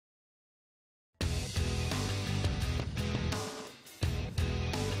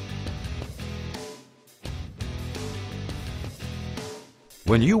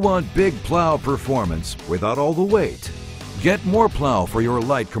When you want big plow performance without all the weight, get more plow for your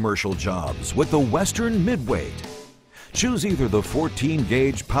light commercial jobs with the Western Midweight. Choose either the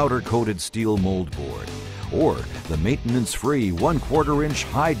 14-gauge powder-coated steel mold board or the maintenance-free 1/4 inch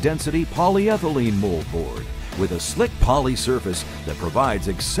high-density polyethylene mold board with a slick poly surface that provides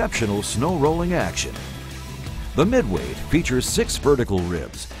exceptional snow rolling action. The Midweight features 6 vertical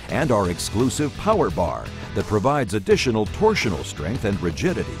ribs and our exclusive power bar that provides additional torsional strength and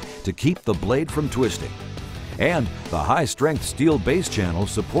rigidity to keep the blade from twisting. And the high-strength steel base channel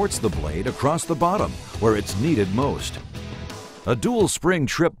supports the blade across the bottom where it's needed most. A dual spring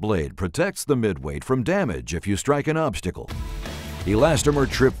trip blade protects the Midweight from damage if you strike an obstacle. Elastomer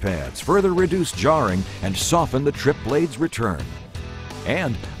trip pads further reduce jarring and soften the trip blade's return.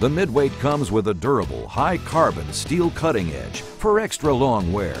 And the Midweight comes with a durable, high-carbon steel cutting edge for extra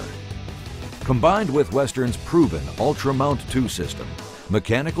long wear. Combined with Western's proven Ultra Mount 2 system,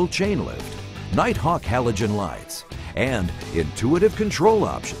 mechanical chain lift, Nighthawk halogen lights, and intuitive control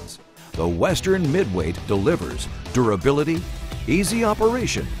options, the Western Midweight delivers durability, easy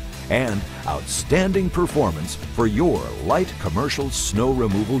operation, and outstanding performance for your light commercial snow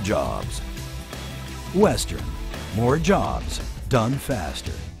removal jobs. Western, more jobs done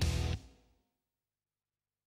faster.